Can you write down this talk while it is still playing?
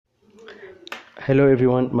Hello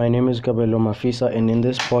everyone, my name is Gabelo Mafisa, and in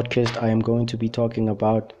this podcast I am going to be talking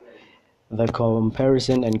about the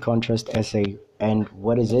comparison and contrast essay and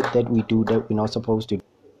what is it that we do that we're not supposed to do,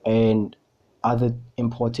 and other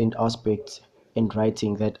important aspects in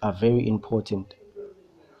writing that are very important.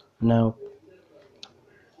 Now,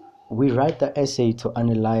 we write the essay to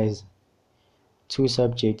analyze two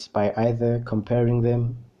subjects by either comparing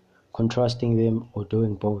them, contrasting them, or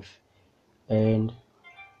doing both. And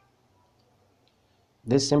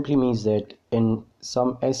this simply means that in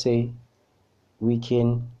some essay we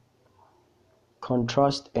can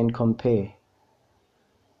contrast and compare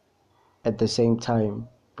at the same time,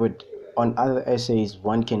 but on other essays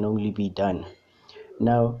one can only be done.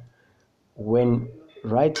 Now, when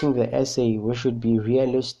writing the essay, we should be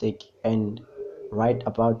realistic and write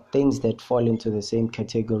about things that fall into the same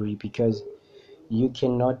category, because you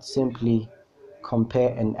cannot simply compare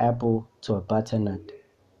an apple to a butternut.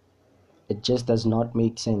 It just does not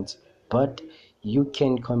make sense. But you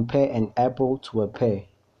can compare an apple to a pear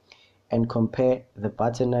and compare the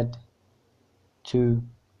butternut to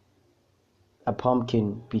a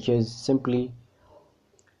pumpkin, because simply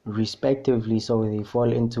respectively so they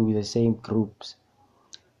fall into the same groups.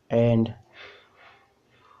 And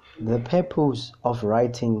the purpose of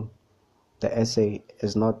writing the essay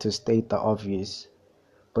is not to state the obvious,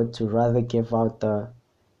 but to rather give out the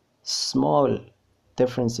small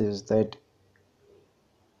differences that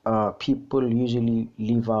people usually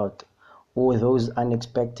leave out, or those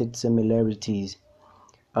unexpected similarities.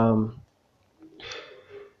 um,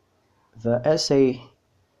 the essay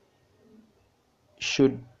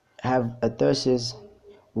should have a thesis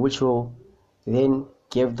which will then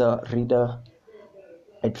give the reader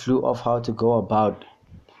a clue of how to go about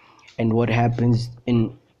and what happens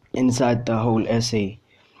inside the whole essay.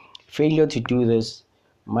 Failure to do this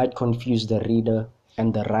might confuse the reader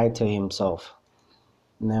and the writer himself.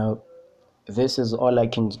 Now, this is all I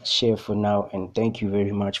can share for now, and thank you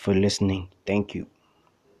very much for listening. Thank you.